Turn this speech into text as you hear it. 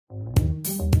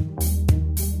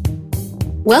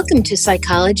Welcome to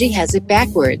Psychology Has It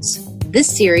Backwards.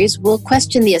 This series will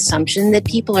question the assumption that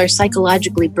people are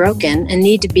psychologically broken and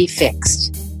need to be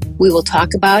fixed. We will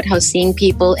talk about how seeing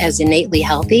people as innately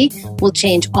healthy will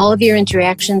change all of your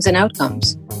interactions and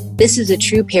outcomes. This is a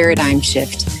true paradigm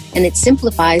shift, and it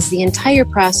simplifies the entire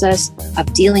process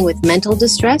of dealing with mental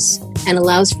distress and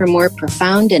allows for more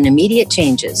profound and immediate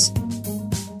changes.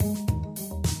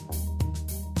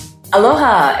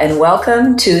 Aloha and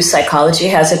welcome to Psychology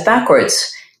Has It Backwards.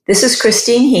 This is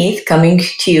Christine Heath coming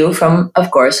to you from,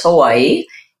 of course, Hawaii.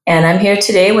 And I'm here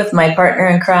today with my partner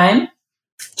in crime,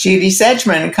 Judy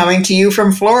Sedgman, coming to you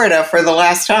from Florida for the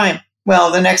last time.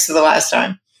 Well, the next to the last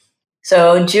time.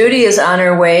 So Judy is on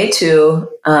her way to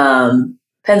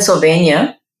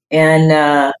Pennsylvania,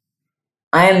 and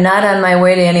I am not on my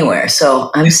way to anywhere,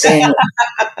 so I'm staying.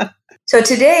 So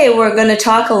today we're going to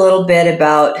talk a little bit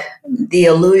about the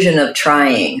illusion of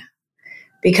trying,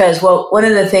 because one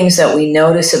of the things that we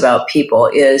notice about people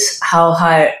is how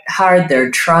hard they're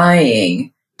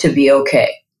trying to be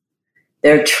okay.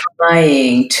 They're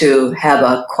trying to have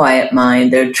a quiet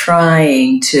mind. They're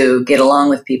trying to get along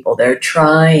with people. They're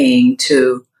trying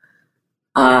to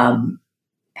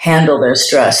handle their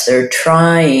stress. They're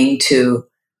trying to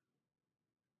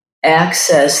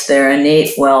access their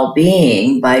innate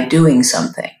well-being by doing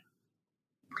something.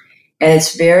 And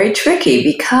it's very tricky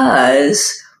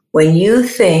because when you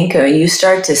think or you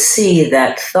start to see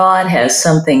that thought has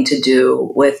something to do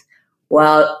with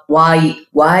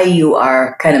why you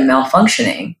are kind of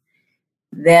malfunctioning,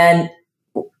 then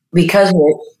because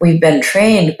we've been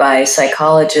trained by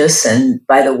psychologists and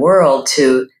by the world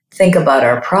to think about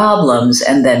our problems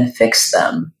and then fix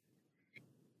them,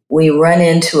 we run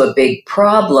into a big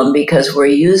problem because we're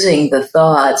using the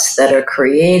thoughts that are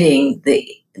creating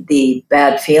the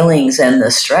bad feelings and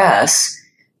the stress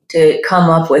to come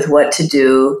up with what to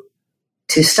do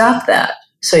to stop that.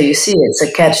 So you see, it's a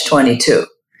catch-22.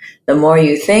 The more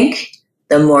you think,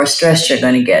 the more stressed you're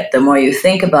going to get. The more you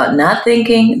think about not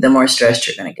thinking, the more stressed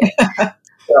you're going to get.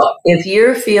 So if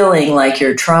you're feeling like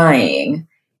you're trying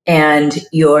and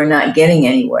you're not getting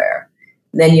anywhere,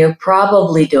 then you're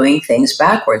probably doing things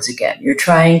backwards again. You're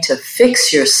trying to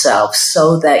fix yourself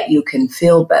so that you can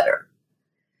feel better.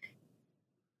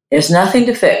 There's nothing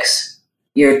to fix.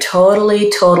 You're totally,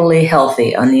 totally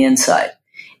healthy on the inside.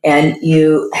 And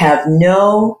you have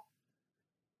no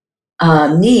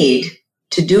need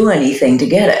to do anything to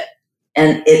get it.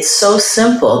 And it's so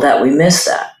simple that we miss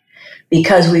that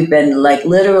because we've been we're like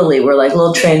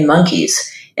little trained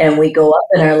monkeys. And we go up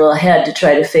in our little head to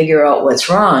try to figure out what's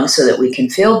wrong so that we can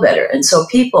feel better. And so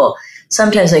people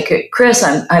sometimes like, Chris,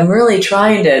 I'm really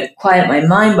trying to quiet my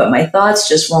mind, but my thoughts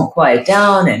just won't quiet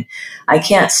down and I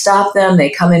can't stop them. They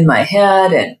come in my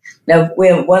head. And now we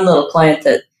have one little client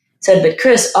that said, but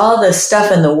Chris, all this stuff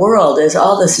in the world is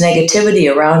all this negativity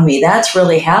around me. That's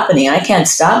really happening. I can't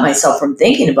stop myself from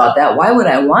thinking about that. Why would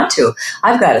I want to?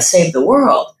 I've got to save the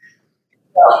world.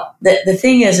 Well, the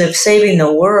thing is, if saving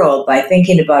the world by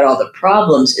thinking about all the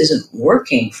problems isn't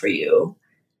working for you,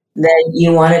 then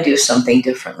you want to do something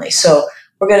differently. So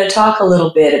we're going to talk a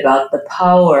little bit about the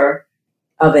power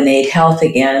of innate health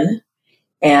again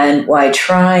and why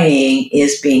trying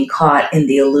is being caught in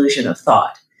the illusion of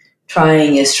thought.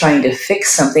 Trying is trying to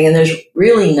fix something, and there's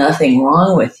really nothing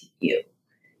wrong with you.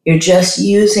 You're just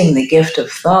using the gift of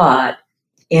thought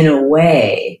in a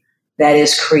way that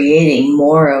is creating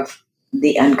more of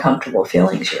the uncomfortable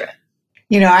feelings you're in.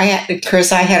 You know,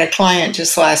 Chris, I had a client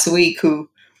just last week who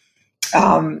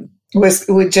was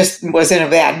in a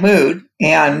bad mood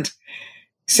and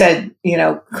said,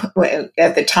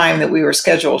 at the time that we were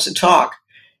scheduled to talk.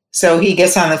 So he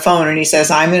gets on the phone and he says,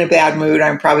 I'm in a bad mood.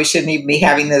 I probably shouldn't even be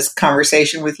having this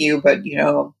conversation with you, but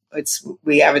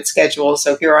we have it scheduled.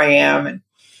 So here I am.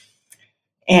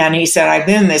 And he said, I've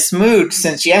been in this mood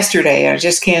since yesterday. I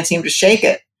just can't seem to shake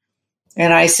it.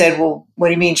 And I said, well, what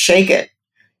do you mean shake it?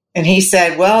 And he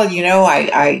said, well,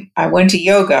 I went to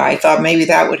yoga. I thought maybe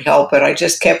that would help, but I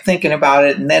just kept thinking about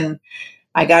it. And then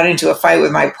I got into a fight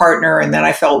with my partner and then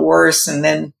I felt worse. And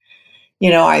then,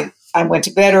 I went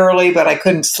to bed early, but I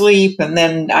couldn't sleep. And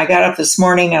then I got up this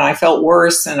morning and I felt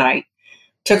worse and I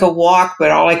took a walk,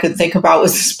 but all I could think about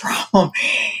was this problem.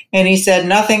 And he said,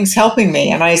 nothing's helping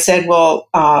me. And I said, well,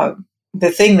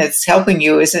 the thing that's helping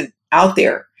you isn't out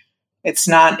there. It's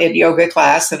not at yoga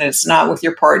class and it's not with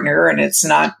your partner and it's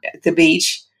not at the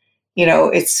beach.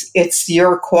 It's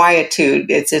your quietude.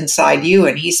 It's inside you.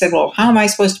 And he said, well, how am I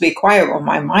supposed to be quiet when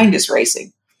my mind is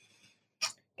racing?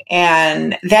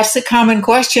 And that's the common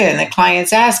question that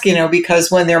clients ask,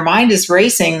 because when their mind is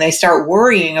racing, they start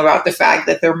worrying about the fact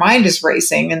that their mind is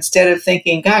racing instead of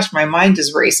thinking, gosh, my mind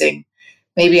is racing.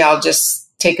 Maybe I'll just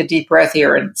take a deep breath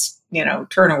here and,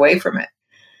 turn away from it.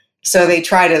 So they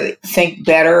try to think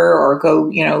better or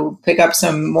go, pick up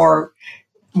some more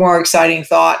exciting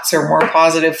thoughts or more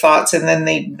positive thoughts. And then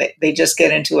they just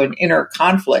get into an inner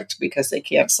conflict because they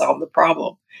can't solve the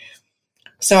problem.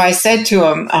 So I said to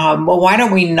him, well, why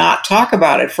don't we not talk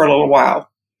about it for a little while?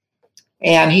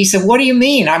 And he said, what do you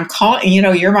mean? I'm calling,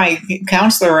 you're my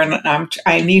counselor and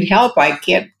I need help. I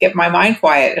can't get my mind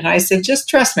quiet. And I said, just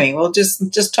trust me. Well,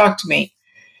 just talk to me.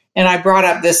 And I brought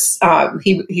up this,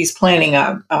 he's planning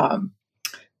a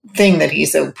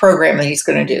program that he's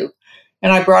going to do.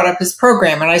 And I brought up his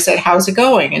program and I said, how's it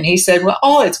going? And he said,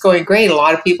 well, it's going great. A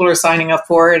lot of people are signing up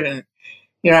for it. And,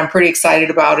 I'm pretty excited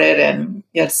about it. And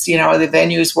it's, the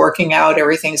venue's working out,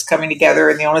 everything's coming together.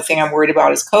 And the only thing I'm worried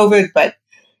about is COVID. But,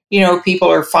 people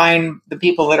are fine. The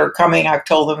people that are coming, I've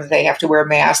told them that they have to wear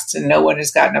masks and no one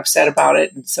has gotten upset about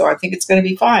it. And so I think it's going to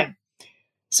be fine.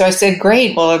 So I said,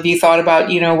 great. Well, have you thought about,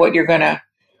 what you're going to,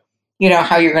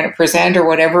 how you're going to present or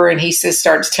whatever? And he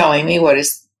starts telling me what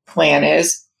his plan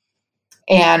is.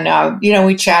 And,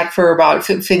 we chat for about,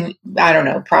 I don't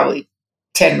know, probably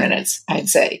 10 minutes, I'd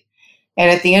say. And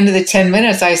at the end of the 10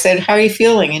 minutes, I said, how are you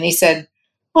feeling? And he said,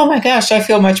 oh my gosh, I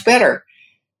feel much better.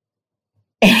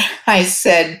 And I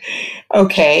said,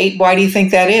 okay, why do you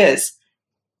think that is?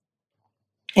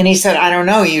 And he said, I don't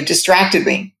know, you distracted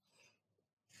me.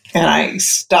 And I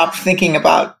stopped thinking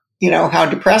about, how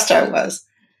depressed I was.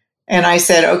 And I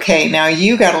said, okay, now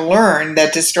you got to learn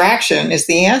that distraction is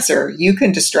the answer. You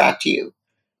can distract you,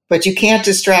 but you can't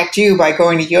distract you by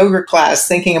going to yoga class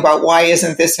thinking about why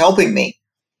isn't this helping me?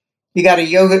 You got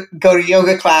to go to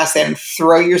yoga class and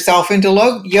throw yourself into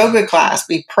yoga class.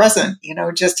 Be present,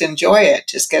 just enjoy it.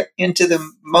 Just get into the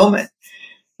moment,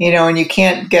 and you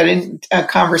can't get in a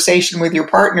conversation with your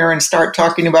partner and start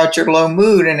talking about your low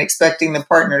mood and expecting the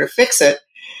partner to fix it,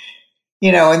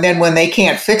 and then when they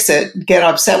can't fix it, get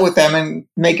upset with them and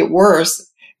make it worse.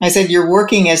 I said, you're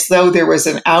working as though there was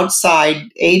an outside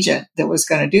agent that was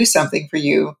going to do something for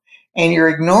you, and you're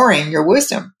ignoring your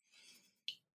wisdom.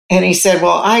 And he said,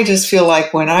 well, I just feel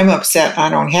like when I'm upset, I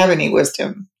don't have any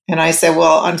wisdom. And I said,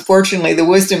 well, unfortunately, the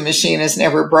wisdom machine is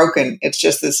never broken. It's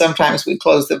just that sometimes we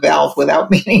close the valve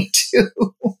without meaning to.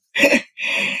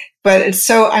 But it's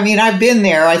I've been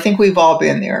there. I think we've all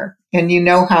been there. And you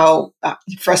know how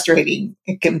frustrating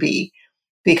it can be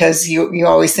because you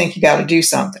always think you got to do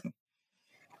something.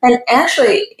 And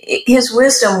actually, his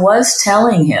wisdom was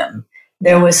telling him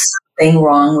there was something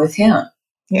wrong with him.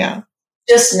 Yeah.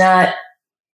 Just not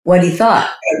what he thought.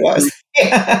 It was.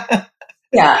 Yeah.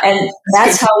 Yeah, and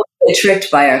that's how we get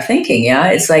tricked by our thinking, yeah?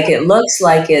 It's like it looks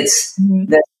like it's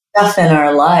the stuff in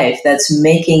our life that's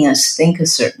making us think a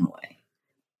certain way,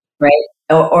 right?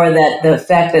 Or that the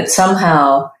fact that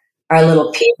somehow our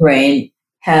little pea brain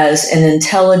has an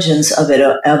intelligence of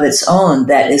its own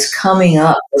that is coming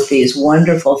up with these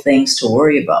wonderful things to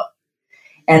worry about,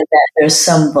 and that there's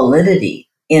some validity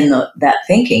in that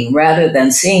thinking, rather than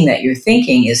seeing that your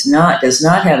thinking does not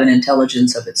have an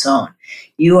intelligence of its own.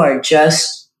 You are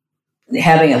just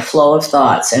having a flow of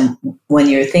thoughts, and when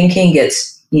your thinking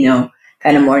gets,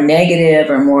 kind of more negative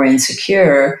or more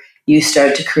insecure, you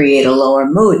start to create a lower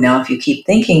mood. Now, if you keep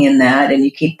thinking in that, and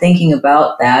you keep thinking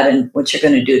about that and what you're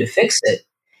going to do to fix it,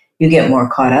 you get more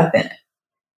caught up in it.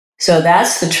 So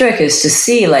that's the trick, is to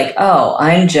see like, oh,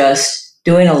 I'm just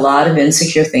doing a lot of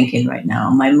insecure thinking right now.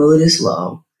 My mood is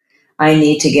low. I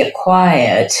need to get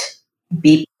quiet,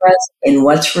 be present in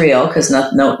what's real, because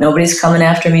nobody's coming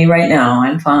after me right now.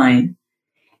 I'm fine.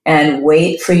 And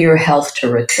wait for your health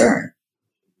to return.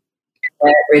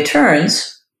 When it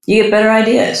returns, you get better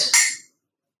ideas.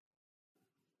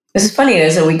 This is funny,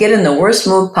 is that we get in the worst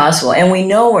mood possible, and we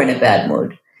know we're in a bad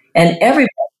mood. And everybody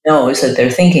knows that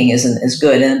their thinking isn't as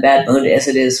good in a bad mood as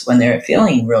it is when they're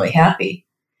feeling really happy.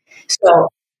 So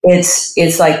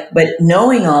it's like, but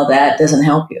knowing all that doesn't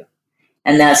help you.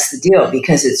 And that's the deal,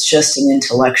 because it's just an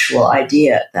intellectual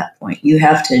idea at that point. You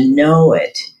have to know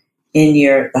it in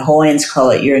the Hawaiians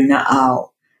call it your na'au,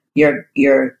 your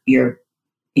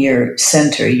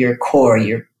center, your core,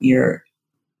 the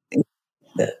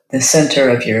center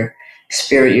of your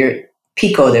spirit, your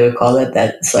pico, they would call it.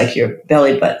 That's like your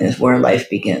belly button is where life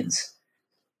begins.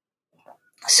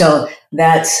 So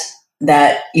that's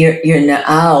that your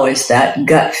na'au is that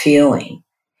gut feeling.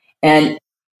 And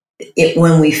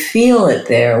when we feel it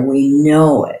there, we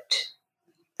know it,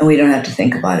 and we don't have to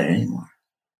think about it anymore.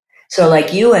 So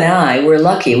like you and I, we're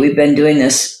lucky. We've been doing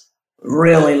this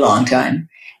really long time.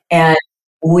 And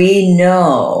we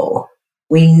know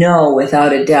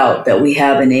without a doubt that we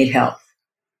have innate health,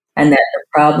 and that the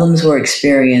problems we're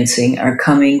experiencing are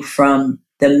coming from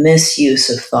the misuse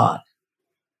of thought.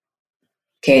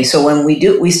 Okay, so when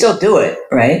we still do it,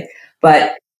 right?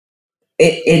 But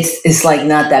it's like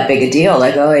not that big a deal.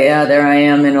 Like, oh yeah, there I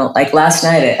am. And like last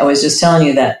night, I was just telling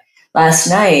you that last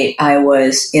night I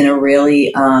was in a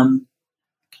really low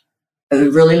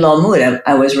mood.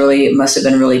 I was must have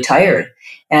been really tired,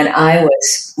 and I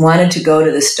wanted to go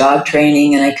to this dog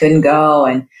training, and I couldn't go,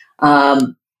 and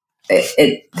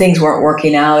things weren't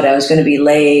working out. I was going to be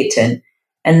late, and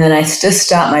then I just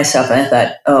stopped myself, and I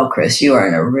thought, oh, Chris, you are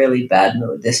in a really bad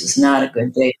mood. This is not a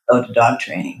good day to go to dog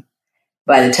training.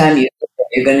 By the time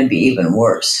you're going to be even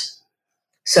worse.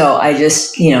 So I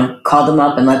just, called them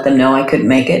up and let them know I couldn't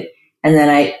make it. And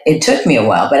then it took me a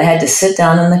while, but I had to sit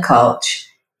down on the couch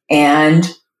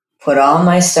and put all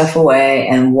my stuff away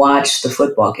and watch the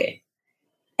football game.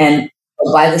 And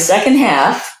by the second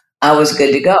half, I was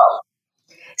good to go.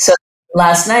 So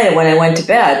last night when I went to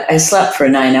bed, I slept for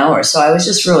 9 hours. So I was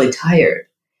just really tired.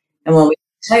 And when we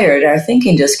get tired, our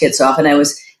thinking just gets off. And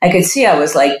I could see I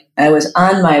was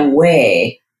on my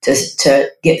way to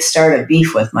start a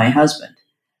beef with my husband,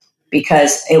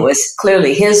 because it was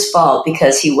clearly his fault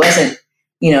because he wasn't,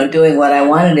 doing what I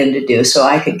wanted him to do so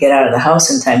I could get out of the house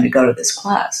in time to go to this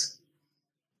class.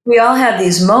 We all have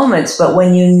these moments, but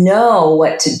when you know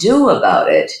what to do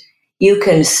about it, you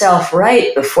can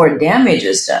self-right before damage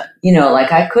is done.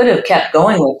 Like I could have kept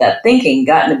going with that thinking,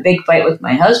 gotten a big fight with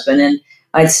my husband, and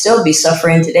I'd still be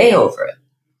suffering today over it.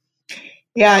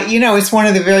 Yeah, it's one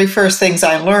of the very first things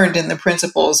I learned in the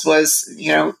principles was,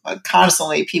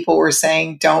 constantly people were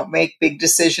saying, don't make big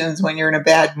decisions when you're in a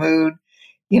bad mood.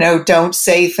 Don't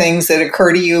say things that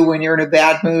occur to you when you're in a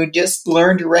bad mood. Just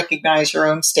learn to recognize your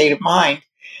own state of mind.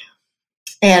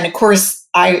 And of course,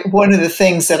 one of the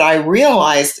things that I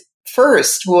realized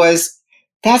first was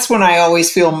that's when I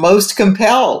always feel most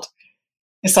compelled.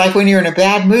 It's like when you're in a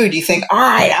bad mood, you think, all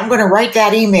right, I'm going to write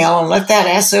that email and let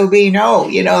that SOB know,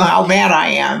 how mad I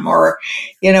am. Or,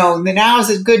 now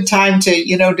is a good time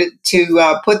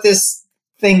to put this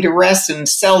thing to rest and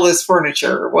sell this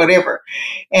furniture or whatever.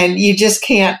 And you just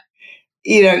can't,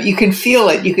 you can feel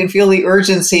it. You can feel the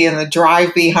urgency and the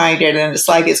drive behind it. And it's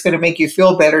like it's going to make you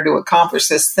feel better to accomplish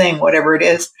this thing, whatever it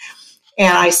is.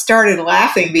 And I started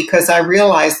laughing because I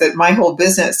realized that my whole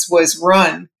business was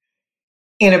run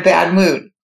in a bad mood.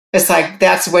 It's like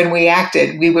that's when we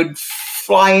acted. We would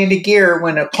fly into gear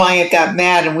when a client got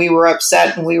mad and we were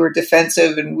upset and we were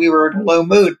defensive and we were in a low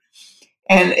mood.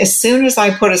 And as soon as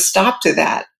I put a stop to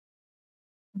that,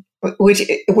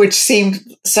 which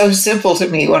seemed so simple to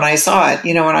me when I saw it,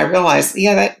 when I realized,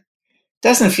 that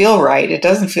doesn't feel right. It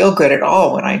doesn't feel good at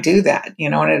all when I do that,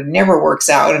 and it never works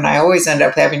out. And I always end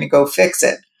up having to go fix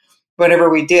it. Whatever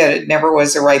we did, it never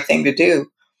was the right thing to do.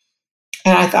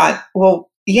 And I thought, well,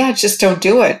 just don't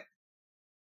do it.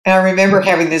 And I remember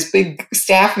having this big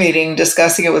staff meeting,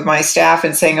 discussing it with my staff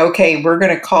and saying, okay, we're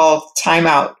going to call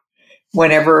timeout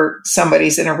whenever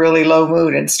somebody's in a really low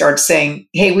mood and start saying,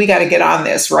 hey, we got to get on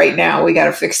this right now. We got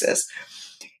to fix this.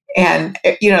 And,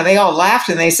 they all laughed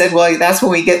and they said, well, that's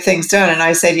when we get things done. And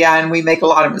I said, yeah, and we make a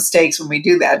lot of mistakes when we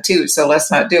do that too. So let's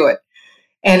not do it.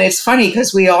 And it's funny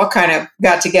because we all kind of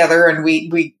got together and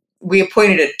we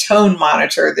appointed a tone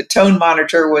monitor. The tone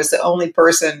monitor was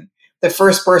the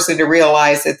first person to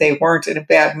realize that they weren't in a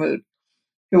bad mood,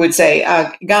 who would say,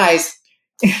 guys,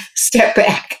 step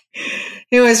back.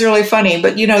 It was really funny,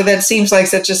 but that seems like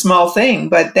such a small thing,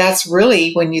 but that's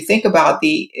really, when you think about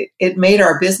it made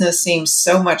our business seem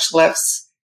so much less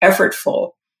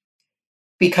effortful,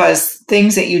 because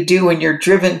things that you do when you're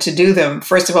driven to do them,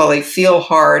 first of all, they feel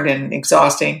hard and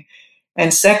exhausting.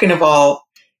 And second of all,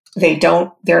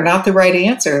 they're not the right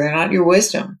answer. They're not your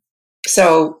wisdom.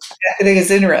 So I think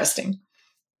it's interesting.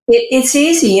 It's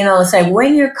easy, it's like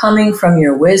when you're coming from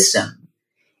your wisdom,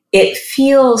 it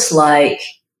feels like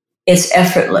it's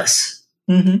effortless,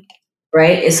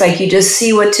 right? It's like you just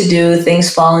see what to do,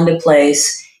 things fall into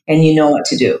place, and you know what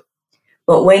to do.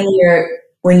 But when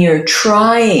you're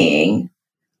trying,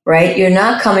 right, you're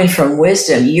not coming from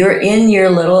wisdom. You're in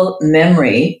your little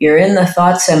memory. You're in the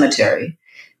thought cemetery,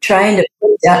 trying to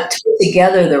put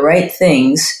together the right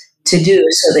things to do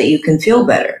so that you can feel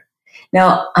better.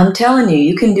 Now, I'm telling you,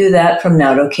 you can do that from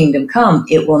now to kingdom come.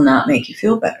 It will not make you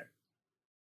feel better.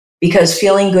 Because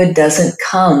feeling good doesn't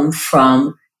come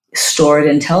from stored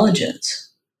intelligence,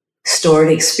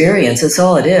 stored experience. That's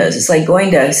all it is. It's like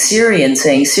going to Siri and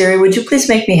saying, Siri, would you please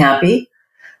make me happy?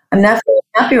 I'm not feeling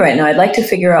happy right now. I'd like to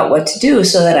figure out what to do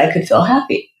so that I could feel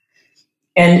happy.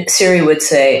 And Siri would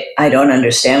say, I don't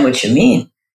understand what you mean.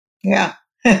 Yeah.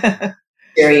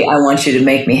 Siri, I want you to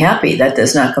make me happy. That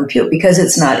does not compute because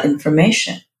it's not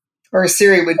information. Or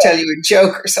Siri would tell you a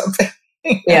joke or something.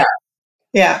 Yeah.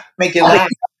 Yeah. Make you laugh.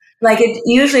 Like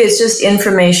usually it's just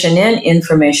information in,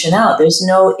 information out. There's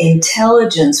no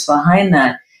intelligence behind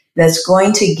that that's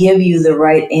going to give you the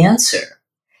right answer.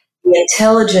 The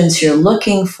intelligence you're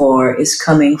looking for is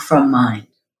coming from mind.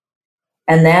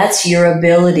 And that's your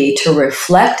ability to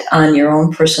reflect on your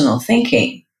own personal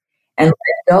thinking and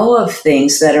let go of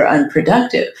things that are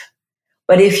unproductive.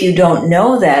 But if you don't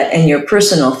know that and your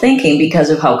personal thinking, because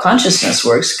of how consciousness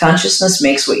works, consciousness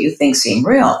makes what you think seem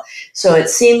real. So it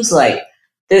seems like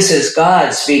this is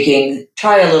God speaking,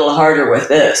 try a little harder with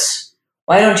this.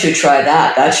 Why don't you try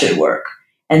that? That should work.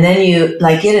 And then you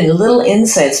like get a little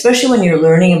insight, especially when you're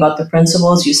learning about the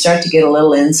principles, you start to get a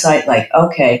little insight like,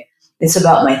 okay, it's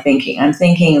about my thinking. I'm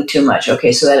thinking too much.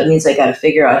 Okay, so that means I got to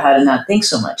figure out how to not think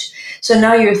so much. So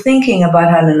now you're thinking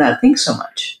about how to not think so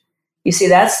much. You see,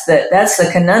 that's the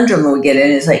conundrum we get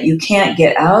in, is that you can't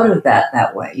get out of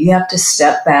that way. You have to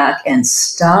step back and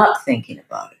stop thinking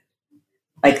about it.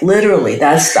 Like literally,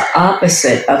 that's the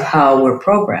opposite of how we're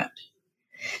programmed.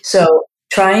 So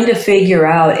trying to figure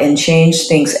out and change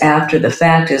things after the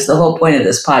fact is the whole point of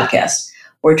this podcast.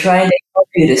 We're trying to help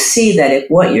you to see that if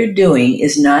what you're doing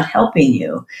is not helping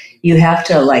you, you have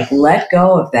to like let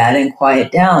go of that and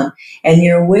quiet down, and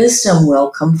your wisdom will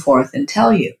come forth and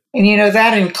tell you. And,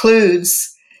 that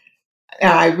includes,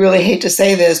 I really hate to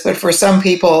say this, but for some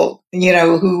people,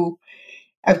 who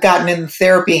have gotten in the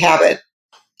therapy habit,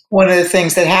 one of the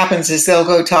things that happens is they'll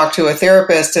go talk to a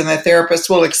therapist and the therapist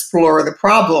will explore the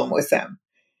problem with them.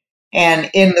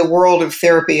 And in the world of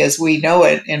therapy, as we know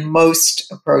it, in most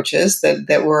approaches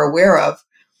that we're aware of,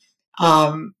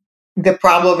 the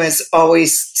problem is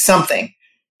always something.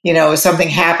 Something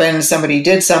happened, somebody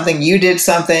did something, you did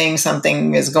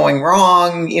something is going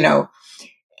wrong,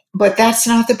 but that's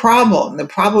not the problem. The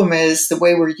problem is the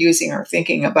way we're using our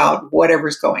thinking about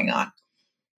whatever's going on.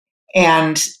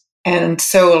 And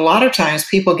so a lot of times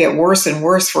people get worse and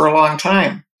worse for a long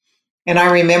time. And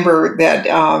I remember that,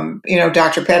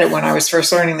 Dr. Pettit, when I was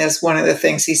first learning this, one of the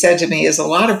things he said to me is a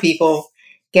lot of people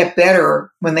get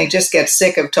better when they just get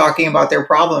sick of talking about their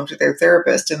problems to their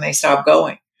therapist and they stop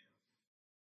going.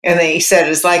 And he said,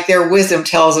 it's like their wisdom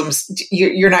tells them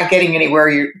you're not getting anywhere.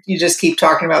 You just keep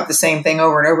talking about the same thing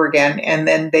over and over again. And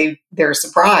then they're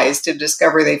surprised to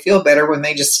discover they feel better when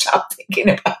they just stop thinking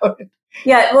about it.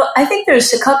 Yeah, well, I think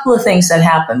there's a couple of things that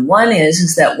happen. One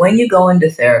is that when you go into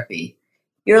therapy,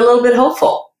 you're a little bit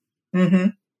hopeful. Mm-hmm.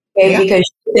 Okay, yeah.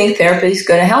 Because you think therapy is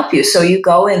going to help you. So you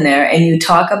go in there and you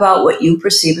talk about what you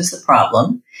perceive as the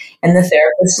problem, and the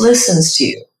therapist listens to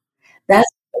you.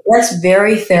 That's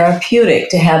very therapeutic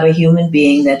to have a human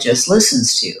being that just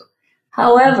listens to you.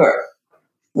 However,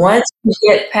 once you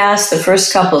get past the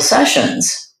first couple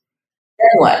sessions, then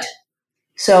what?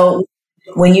 So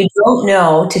when you don't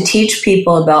know to teach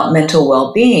people about mental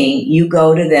well-being, you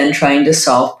go to then trying to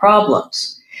solve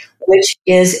problems, which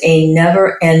is a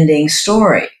never-ending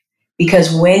story.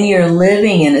 Because when you're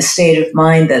living in a state of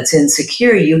mind that's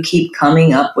insecure, you keep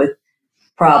coming up with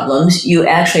problems. You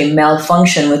actually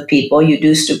malfunction with people. You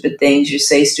do stupid things. You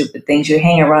say stupid things. You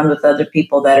hang around with other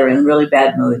people that are in really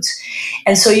bad moods.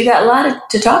 And so you got a lot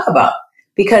to talk about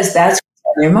because that's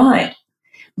what's on your mind.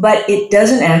 But it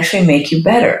doesn't actually make you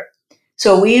better.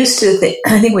 So we used to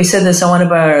I think we said this on one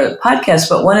of our podcasts,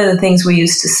 but one of the things we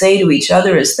used to say to each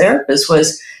other as therapists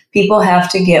was people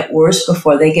have to get worse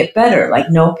before they get better,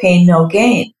 like no pain, no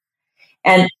gain.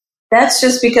 And that's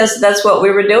just because that's what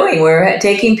we were doing. We were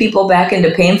taking people back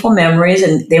into painful memories,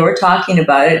 and they were talking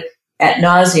about it ad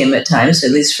nauseum at times,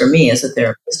 at least for me as a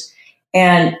therapist,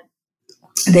 and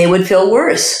they would feel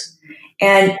worse.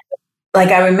 And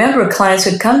like I remember clients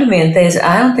would come to me and they say,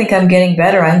 I don't think I'm getting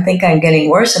better. I think I'm getting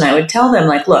worse. And I would tell them,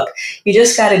 like, look, you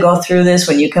just got to go through this.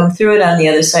 When you come through it on the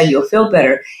other side, you'll feel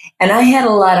better. And I had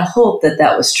a lot of hope that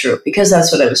that was true because that's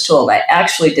what I was told. I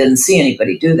actually didn't see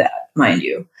anybody do that, mind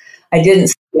you. I didn't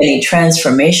see any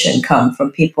transformation come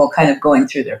from people kind of going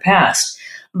through their past.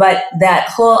 But that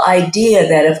whole idea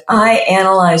that if I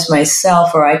analyze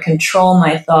myself or I control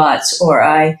my thoughts or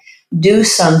I do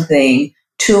something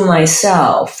to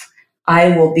myself,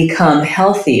 I will become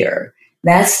healthier.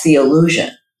 That's the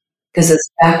illusion because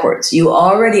it's backwards. You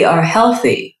already are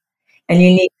healthy and you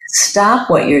need to stop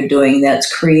what you're doing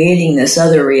that's creating this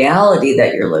other reality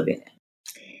that you're living in.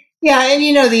 Yeah, and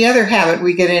the other habit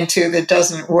we get into that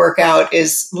doesn't work out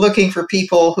is looking for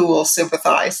people who will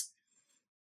sympathize.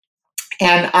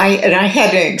 And I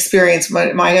had an experience.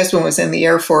 My husband was in the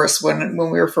Air Force when we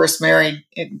were first married,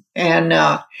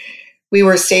 and we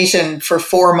were stationed for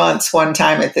 4 months one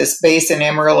time at this base in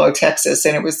Amarillo, Texas,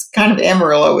 and it was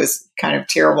Amarillo was kind of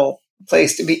terrible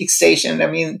place to be stationed. I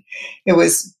mean, it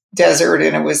was desert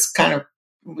and it was kind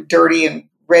of dirty and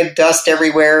red dust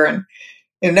everywhere, and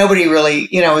And nobody really,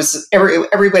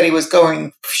 everybody was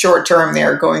going short term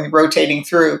there, rotating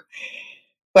through.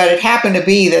 But it happened to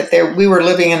be that we were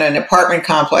living in an apartment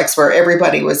complex where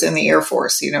everybody was in the Air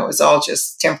Force. It was all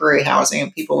just temporary housing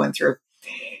and people went through.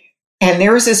 And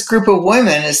there was this group of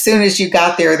women. As soon as you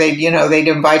got there, they'd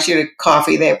invite you to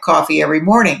coffee. They have coffee every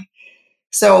morning.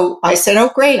 So I said,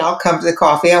 oh, great, I'll come to the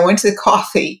coffee. I went to the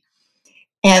coffee.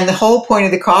 And the whole point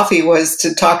of the coffee was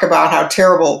to talk about how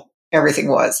terrible everything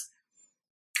was.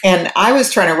 And I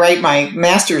was trying to write my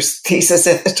master's thesis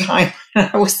at the time.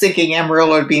 I was thinking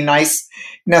Amarillo would be nice,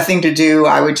 nothing to do.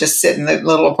 I would just sit in the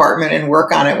little apartment and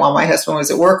work on it while my husband was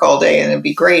at work all day, and it'd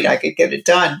be great. I could get it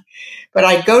done. But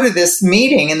I'd go to this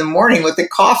meeting in the morning with the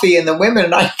coffee and the women,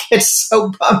 and I'd get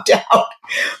so bummed out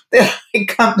that I'd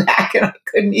come back and I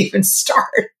couldn't even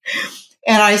start.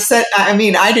 And I said,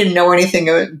 I didn't know anything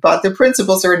about the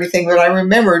principles or anything, but I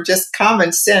remember just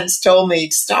common sense told me,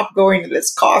 stop going to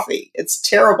this coffee. It's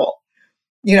terrible.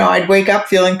 I'd wake up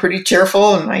feeling pretty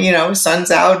cheerful and, sun's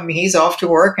out and he's off to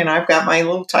work and I've got my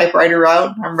little typewriter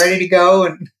out and I'm ready to go.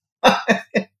 And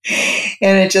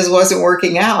and it just wasn't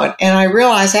working out. And I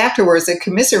realized afterwards that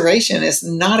commiseration is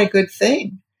not a good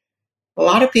thing. A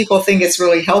lot of people think it's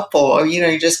really helpful.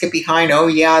 You just get behind, oh,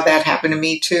 yeah, that happened to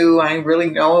me too. I really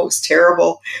know it was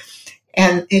terrible.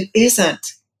 And it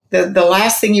isn't. The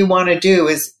last thing you want to do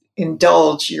is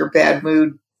indulge your bad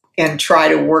mood and try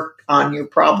to work on your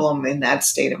problem in that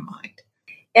state of mind.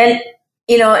 And,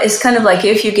 it's kind of like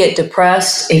if you get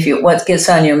depressed, what gets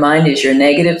on your mind is your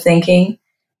negative thinking,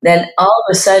 then all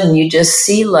of a sudden you just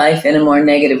see life in a more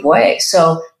negative way.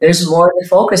 So there's more to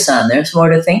focus on. There's more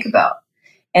to think about.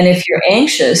 And if you're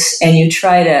anxious and you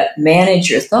try to manage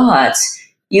your thoughts,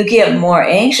 you get more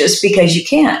anxious because you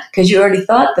can't, because you already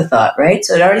thought the thought, right?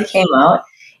 So it already came out.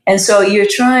 And so you're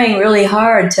trying really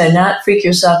hard to not freak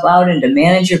yourself out and to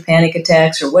manage your panic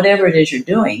attacks or whatever it is you're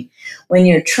doing. When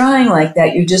you're trying like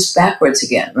that, you're just backwards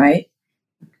again, right?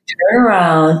 Turn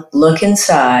around, look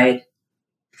inside,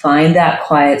 find that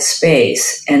quiet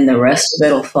space, and the rest of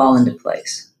it will fall into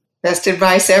place. Best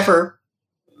advice ever.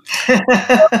 We've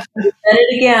done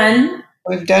it again.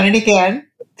 We've done it again.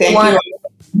 Thank you.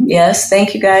 Yes,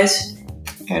 thank you guys.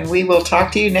 And we will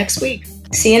talk to you next week.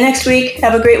 See you next week.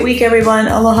 Have a great week, everyone.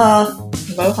 Aloha.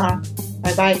 Aloha.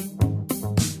 Bye-bye.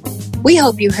 We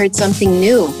hope you heard something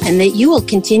new and that you will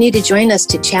continue to join us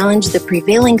to challenge the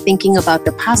prevailing thinking about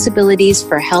the possibilities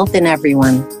for health in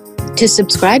everyone. To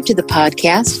subscribe to the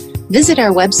podcast, visit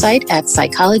our website at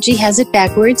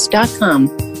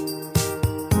psychologyhasitbackwards.com.